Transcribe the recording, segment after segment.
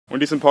Want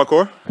to do some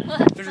parkour?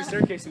 There's a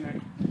staircase in there.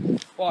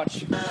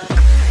 Watch.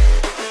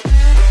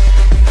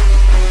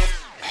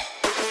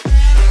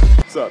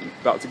 So,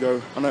 about to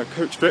go on a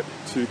coach trip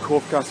to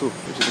Corfe Castle,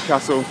 which is a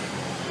castle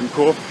in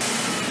Corfe.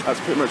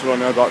 That's pretty much all I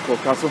know about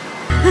Corfe Castle.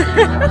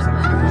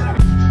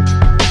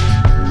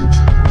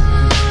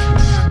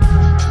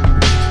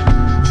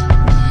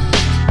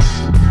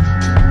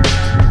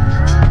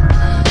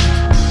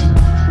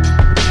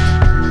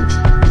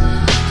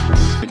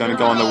 We're gonna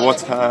go on the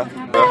water.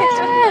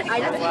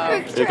 Are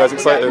you guys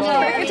excited?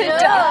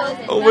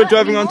 Oh, we're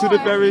driving onto the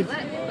ferry.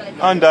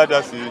 Under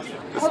the sea.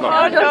 It's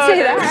not, don't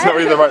say that. It's not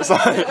really the right song.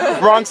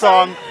 Wrong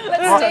song.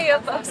 Let's stay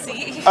above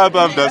sea.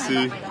 Above the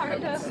sea.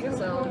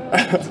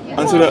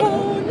 Onto the.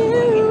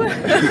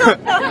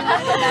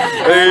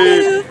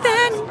 Hey.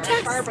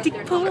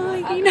 Fantastic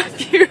point of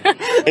view.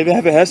 Hey, they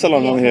have a hair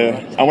salon on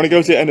here. I want to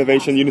go to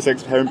Innovation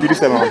Unisex Hair and Beauty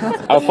Salon.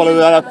 I'll follow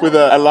that up with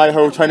a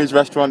Laiho Chinese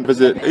restaurant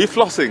visit. Are you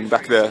flossing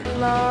back there?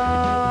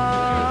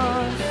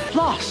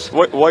 Floss.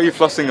 Why are you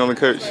flossing on the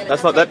coach?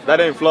 That's not that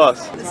ain't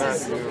floss. This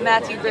is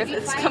Matthew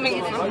Griffiths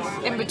coming from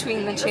in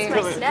between the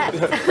chairs. Back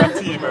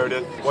to you,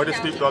 Meredith. Why does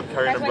Snoop Dogg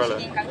carry an umbrella?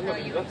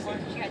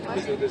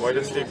 Why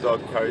does Snoop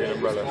Dogg carry an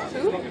umbrella?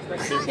 Who?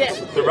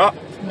 The rap?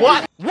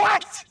 What?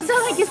 What? It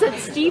sounded like you said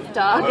Steve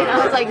Dogg, and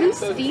I was like, who's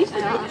Steve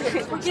Dogg?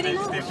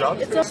 Steve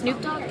Jobs? It's a Snoop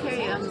Dogg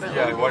carry umbrella.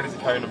 Yeah, why does he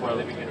carry an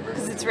umbrella?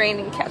 Because it's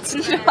raining cats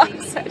and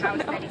dogs. I don't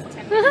know.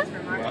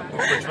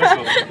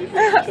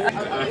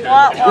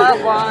 Wah, wah,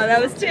 wah.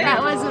 That was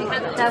terrible.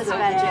 That was a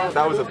bad joke.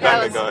 That was a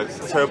banger, guys.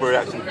 Terrible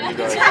reaction from you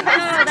guys.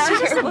 That was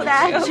just a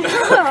bad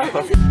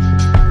joke.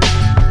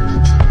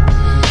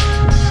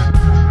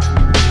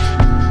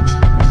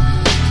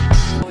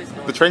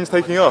 The train's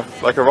taking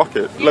off like a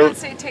rocket. You didn't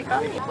say take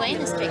off. The plane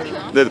is taking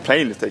off. The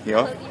plane is taking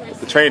off.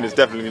 The train is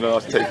definitely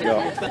not taking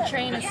off. The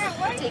train is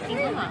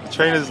taking off. The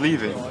train is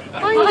leaving.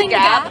 Oh, the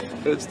gap.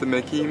 It's the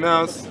Mickey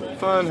Mouse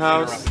Fun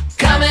House.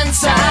 Come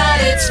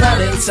inside, it's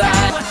fun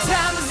inside. What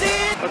time is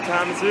it? What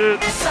time is it?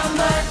 It's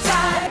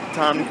summertime.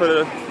 Time for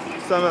the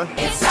summer.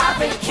 It's our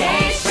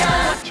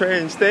vacation.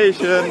 Train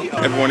station.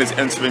 Everyone is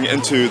entering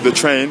into the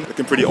train,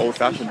 looking pretty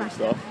old-fashioned and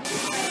stuff.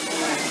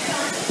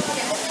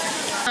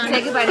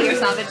 Say goodbye to your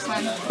Savage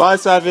son. Bye,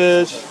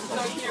 Savage.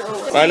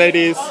 Bye,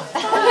 ladies.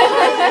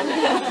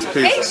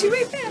 Please. Hey, she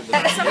right there.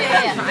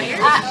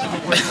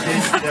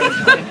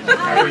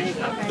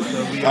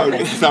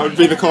 That would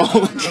be the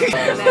call.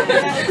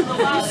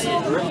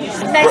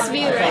 Nice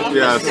view, right?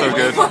 Yeah, so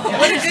good.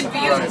 What a good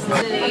view. I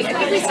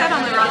think we sat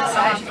on the wrong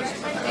side.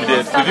 You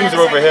did. The views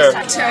are over here.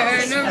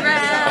 Turn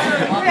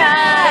around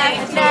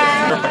Right now.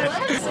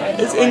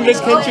 It's English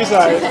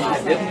countryside.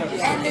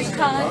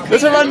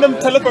 There's a random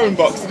telephone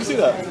box. Did you see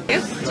that?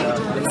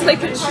 It's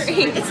like a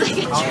train. It's like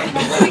a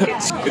train.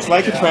 It's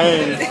like a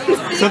train.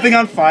 Something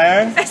on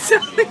fire.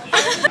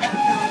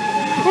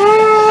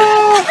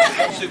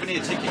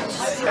 Souvenir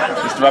tickets.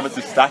 Mr. Roberts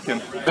is stacking.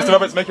 Mr.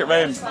 Roberts, make it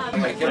rain.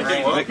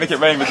 Make it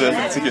rain with the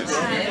tickets.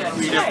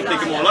 You have to pick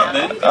them all up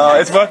then.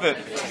 It's worth it.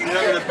 You're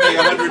not going to pay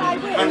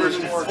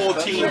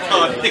 114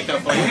 card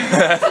pickup on you.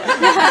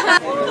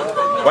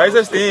 Why is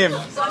there steam?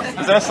 Is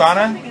there a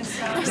sauna?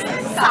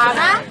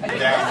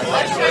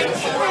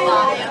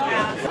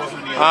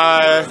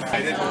 Hi.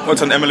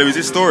 What's on Emma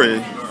Louise's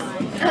story?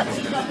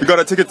 We got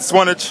a ticket to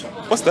Swanage.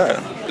 What's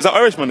that? Is that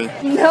Irish money?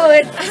 No,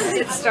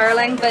 it's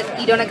sterling, but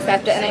you don't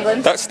accept it in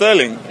England. That's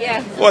sterling?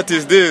 Yeah. What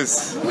is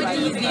this? You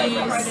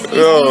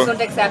Oh.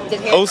 don't accept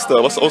it here.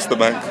 Ulster. What's Ulster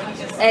Bank?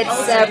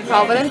 It's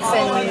Providence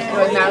in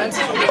Northern Ireland.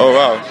 Oh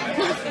wow.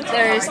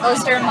 There's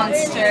Ulster,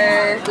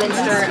 Munster,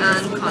 Leinster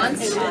and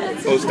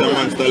Connacht. Ulster,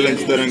 Munster,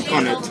 Leinster and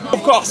Connacht.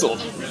 Of Castle.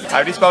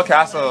 How do you spell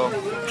castle?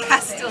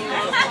 Castle.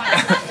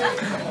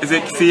 Is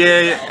it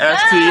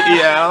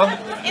C-A-S-T-E-L?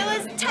 It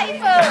was typo.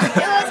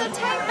 It was a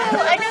typo.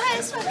 I know how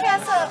to spell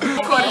castle.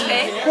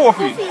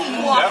 Corfe.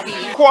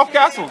 Corfe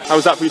Castle. How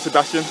was that for you,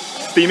 Sebastian?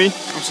 Steamy?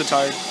 I'm so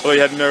tired. Well,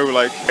 you had no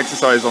like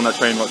exercise on that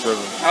train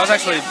whatsoever. I was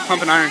actually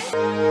pumping iron.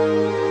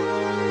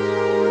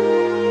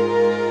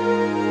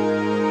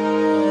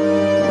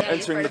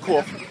 Entering the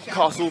Corfe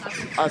Castle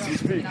as we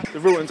speak. The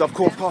ruins of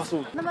Corfe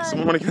Castle.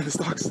 Someone want to get in the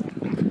stocks?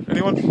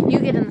 Anyone? You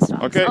get in the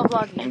stocks. Okay. I'll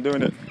vlog you. I'm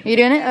doing it. You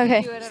doing it?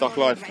 Okay. Stock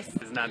life.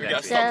 We get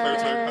a stock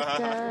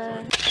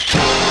photo.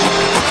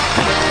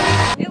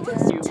 It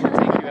looks the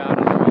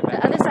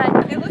other side.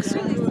 It looks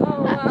really cool.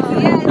 Oh, wow.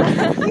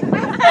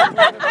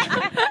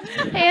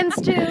 Hands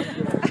too.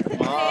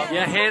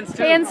 Yeah, hands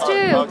too. Hands too.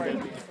 Okay.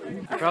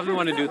 I probably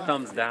want to do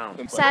thumbs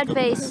down. Sad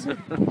face.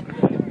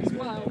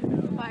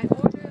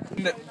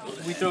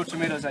 We throw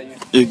tomatoes at you.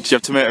 Do you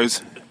have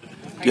tomatoes?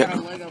 Yeah.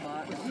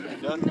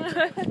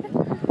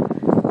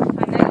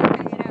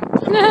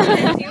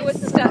 He was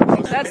stuck.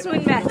 That's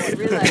when Matt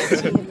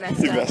realized he had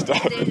messed You up. messed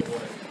up.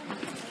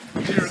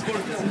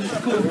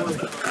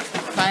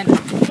 Fine.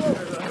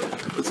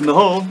 It's in the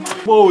hole.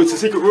 Whoa, it's a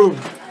secret room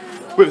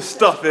with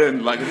stuff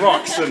in, like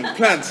rocks and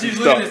plants and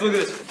stuff. Look at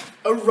this.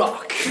 A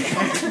rock.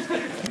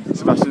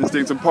 Sebastian's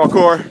doing some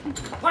parkour.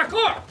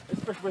 Parkour!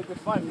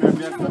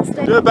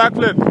 Do a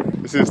backflip.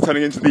 This is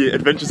turning into the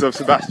adventures of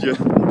Sebastian.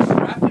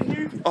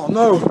 Oh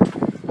no!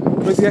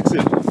 Where's the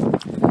exit?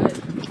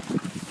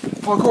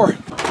 Parkour!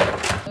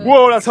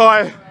 Whoa, that's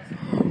high!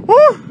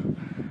 Woo!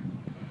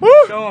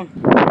 Woo! Show 'em.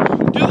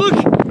 Dude, look!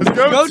 There's a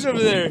goat. Goats over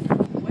there.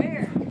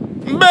 Where?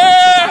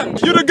 Man!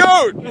 You the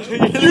goat!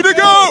 You the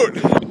goat!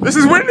 This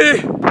is windy!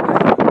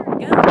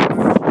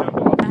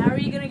 How are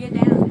you gonna get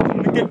down? I'm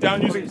gonna get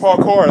down using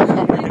parkour. That's how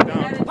I'm gonna get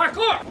down.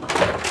 Parkour!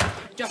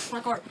 Jeff,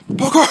 parkour.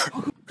 Parkour!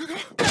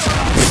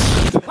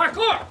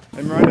 Parkour!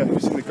 Hey Miranda, have you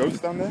seen the goats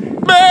down there?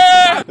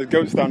 Man! There's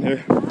goats down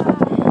here.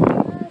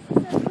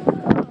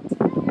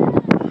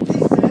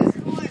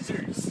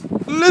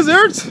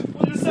 Lizards?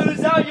 When the sun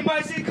is out, you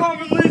might see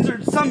common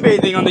lizards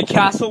sunbathing on the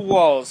castle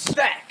walls.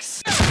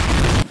 Facts.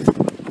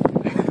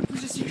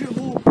 There's a secret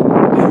hole.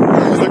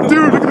 He's like,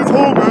 dude, look at this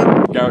hole,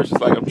 man. Garrett's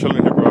just like, I'm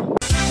chilling here, bro.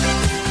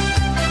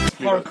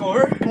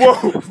 Parkour?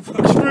 Whoa!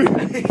 Extreme!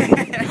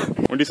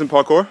 Wanna do some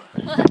parkour?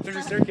 There's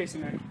a staircase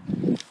in there.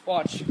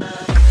 Watch.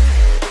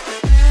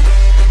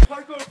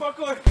 Parkour,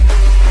 parkour.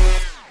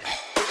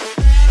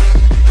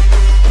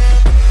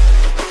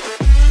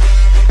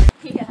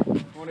 Yeah.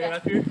 Wanna get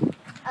up here?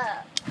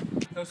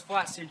 Those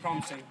flats seem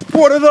promising.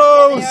 What are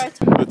those?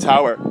 The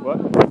tower. What?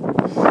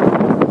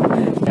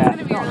 It's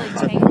gonna be really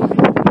tangled.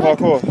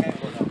 Parkour.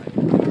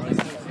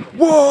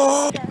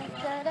 Whoa!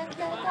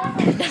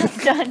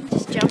 Done.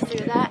 Just jump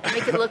through that and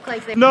make it look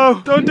like they.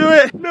 No, don't do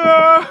it!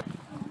 No!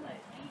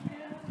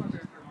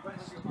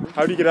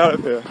 How do you get out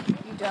of here?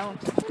 You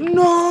don't.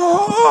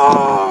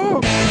 No!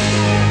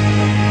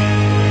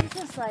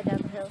 Just slide down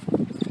the hill.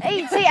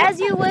 Hey, say as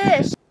you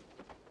wish.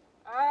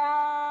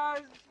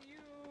 As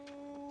you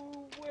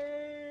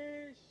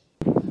wish.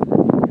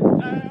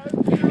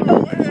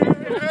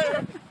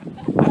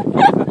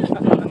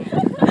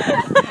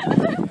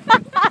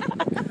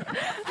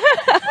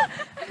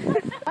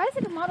 Why is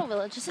it a model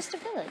village? It's just a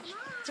village.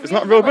 It's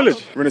not a real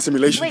village. We're in a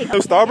simulation. Wait. No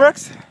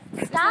Starbucks?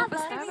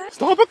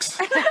 Starbucks?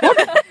 What?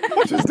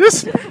 What is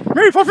this?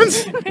 Mary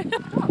Poppins?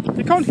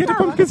 You can't get a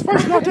pumpkin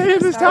spice latte in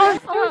this town.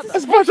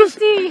 It's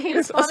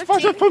a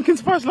splash of pumpkin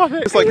spice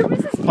latte. It's like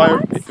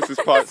this is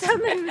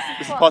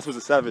parts was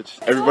a savage.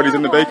 Everybody's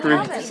in the bakery.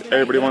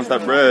 Everybody wants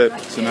that bread.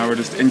 So now we're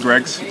just in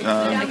Greg's.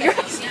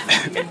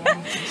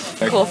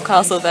 Corfe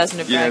Castle version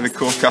of Yeah, the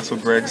Corfe Castle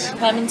Greg's.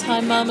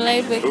 Clementine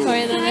marmalade with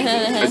coriander.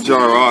 A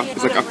jar off.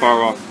 It's like a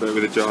far off but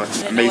with a jar.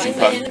 Amazing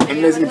pun.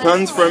 Amazing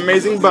puns for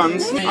amazing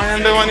buns. I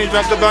am the one who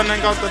dropped the bun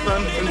and got the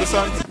fun in the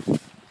sun.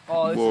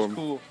 Oh, this Warm. is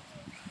cool.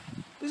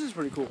 This is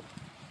pretty cool.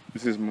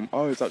 This is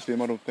it's actually a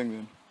model thing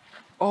then.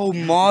 Oh,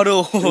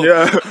 model.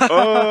 Yeah.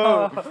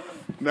 Oh.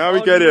 Now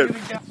we get it.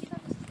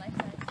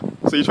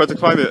 So you tried to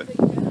climb it.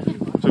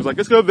 She was like,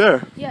 let's go up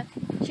there. Yeah.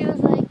 She was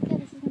like, yeah,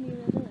 this is gonna be a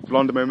real village.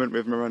 Blonde moment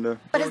with Miranda.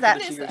 What is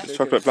that?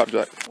 Chocolate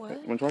flapjack.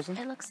 Want to try some?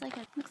 It looks like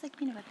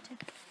peanut butter too.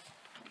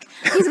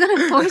 He's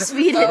gonna force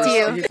feed it to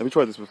you. Have we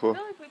tried this before?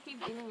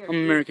 I'm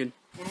American.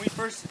 When we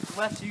first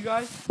left you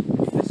guys,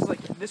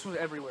 this was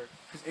everywhere.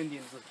 Because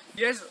Indians were.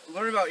 You guys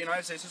learn about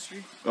United States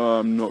history?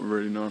 Not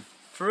really, no.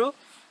 For real?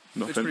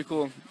 Nothing. It's pretty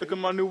cool. Look at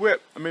my new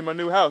whip. I mean my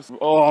new house.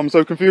 Oh, I'm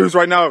so confused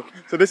right now.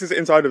 So this is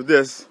inside of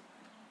this.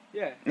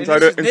 Yeah.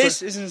 Inside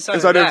This is inside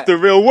of of that. the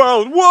real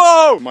world.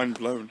 Whoa! Mind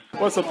blown.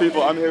 What's up,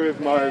 people? I'm here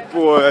with my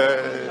boy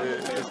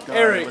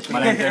Eric.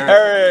 My name's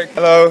Eric.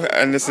 Hello,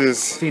 and this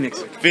is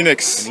Phoenix.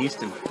 Phoenix. And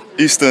Easton.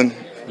 Easton.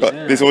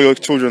 But these are all your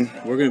children.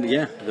 We're gonna be,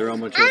 yeah, they're all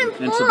my children.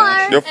 I'm And four.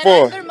 Sebastian. You're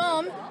four.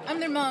 I'm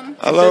their mom.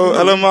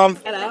 Hello, mom.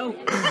 Hello.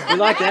 We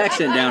like the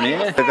accent down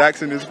here. The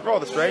accent is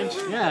rather strange.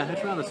 Yeah,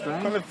 it's rather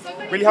strange. Kind of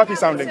really happy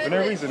sounding for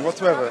no reason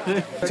whatsoever.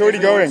 It's already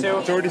going.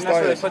 It's already That's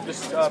where they started. put the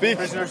Speak.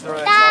 prisoners.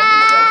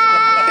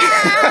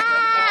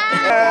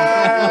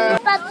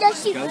 Pop the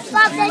sheep.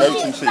 Pop the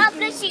sheep. Pop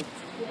the sheep.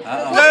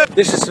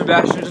 This is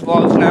Sebastian's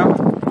vlogs now.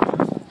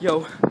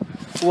 Yo,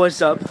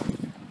 what's up?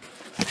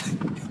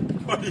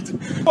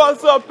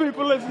 What's up,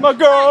 people? It's my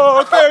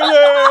girl,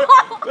 Kaylee.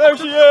 There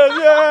she is,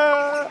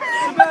 yeah.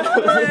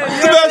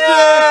 Sebastian.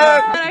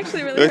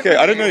 Actually, really. Okay,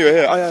 I didn't know you were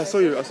here. Oh yeah, I saw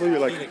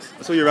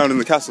you around in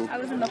the castle. I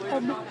was in the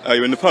pub. Oh, you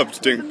were in the pub,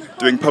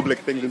 doing public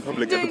things in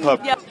public at the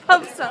pub. Yeah,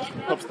 pub stuff.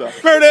 Pub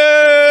stuff.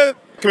 Meredith!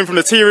 Coming from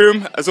the tea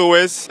room, as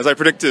always, as I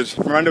predicted.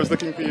 Miranda was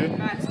looking for you.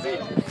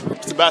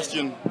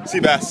 Sebastian,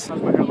 Seabass.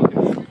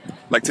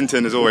 Like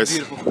Tintin, as always.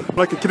 Beautiful.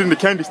 Like a kid in the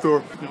candy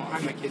store. No,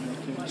 I'm a kid in the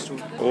candy store.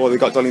 Oh, they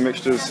got dolly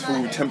mixtures.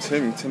 Ooh,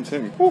 tempting.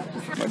 Ooh,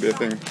 might be a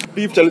thing.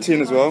 Beef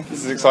gelatin as well.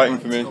 This is exciting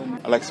for me.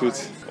 I like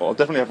sweets. Oh, I'll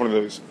definitely have one of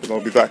those, but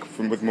I'll be back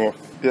with more.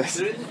 Yes.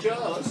 They're in the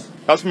jars.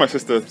 That's for my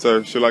sister,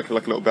 so she'll like a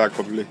little bag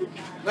probably.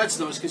 That's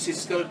nice because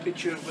it's got a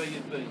picture of where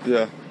you've been.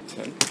 Yeah.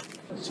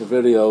 It's a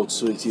very old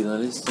sweetie,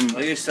 that is.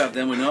 I used to have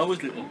them when I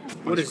was little.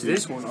 What is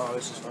this one? Oh,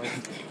 this is fine.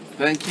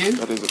 Thank you.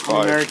 That is a I'm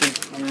pie. American.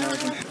 I'm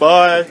American.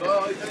 Bye.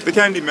 The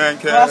Candyman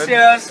can.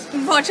 Gracias.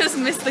 Watch us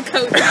miss the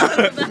coat.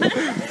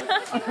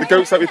 The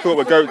goats that we thought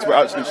were goats were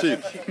actually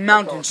sheep.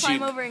 Mountain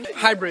sheep.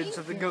 Hybrids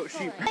of the goat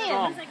sheep.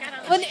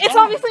 But it's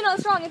obviously not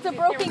strong. It's a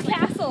broken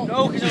castle.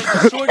 No, because it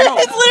was destroyed. No.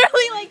 It's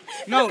literally like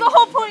that's the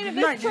whole point of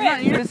this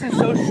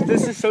trip.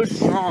 This is so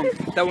strong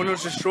that when it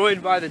was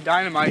destroyed by the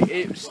dynamite,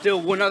 it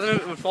still none of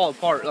it would fall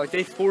apart. Like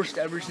they forced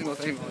every single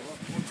thing.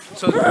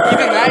 So even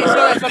that, you see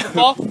how that's about to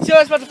fall? See how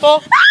that's about to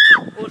fall?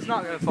 Well, it's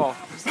not gonna fall.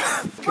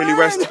 Kaylee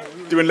West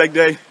doing leg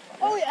day.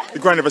 Oh yeah. The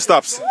grind never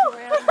stops.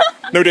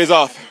 No days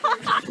off.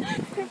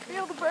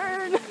 Feel the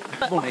burn.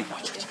 Money.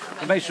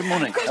 I made some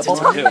money. I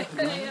bought the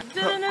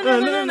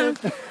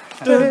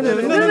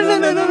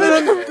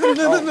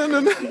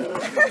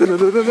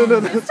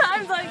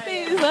Times like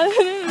these.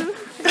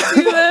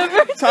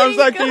 Times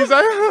like these,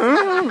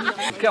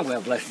 Can we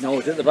have less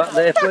noise at the back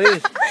there,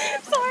 please?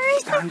 Sorry.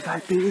 Times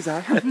like these,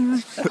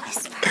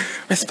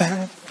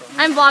 Whisper.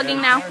 I'm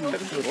vlogging now.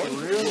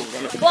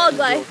 Vlog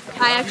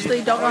life. I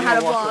actually don't know how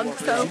to vlog,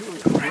 so.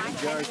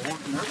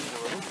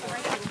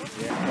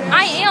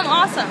 I am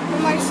awesome.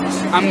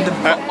 I'm the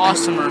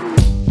awesomer.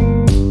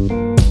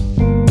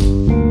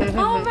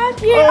 Oh,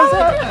 Matthew!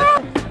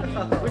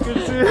 Look at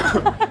you.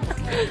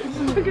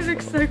 Look, it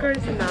looks so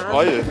gross in that.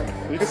 Are you?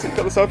 You can see,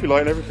 got the selfie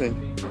light and everything.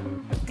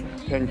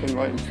 Ping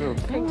light and still.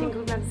 Ping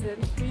tingle medicine.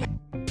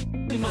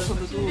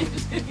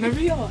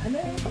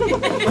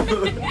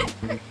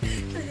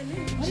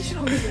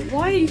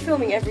 Why are you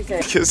filming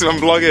everything? Because I'm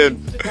vlogging.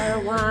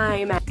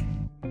 Why, man?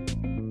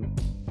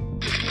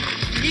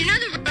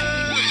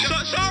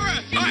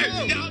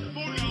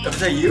 Was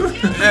that you?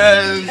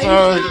 Yeah,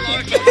 sorry.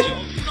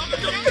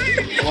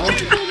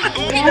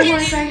 Why am I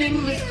banging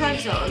with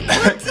clothes on? I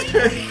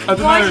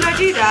don't Why know. did I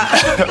do that?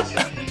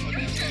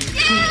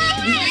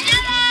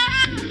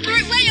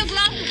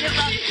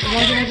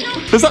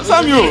 Is that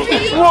Samuel?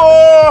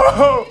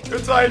 Whoa! You're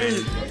tiny.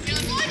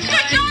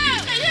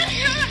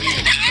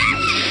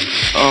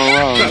 Oh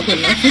wow.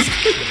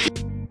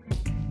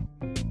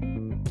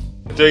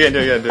 Do it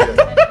again.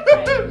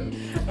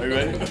 Are you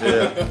ready?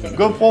 Yeah.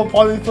 Go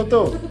prendre une photo.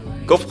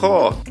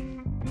 GoPro.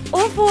 Au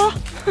revoir.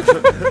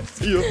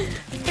 See you.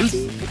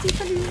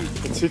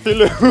 Petit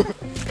filo.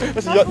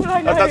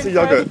 That's a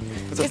yogurt.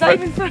 Is that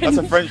even French? That's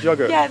a French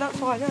yogurt. Yeah, that's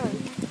what I know.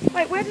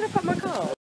 Wait, where did I put my card?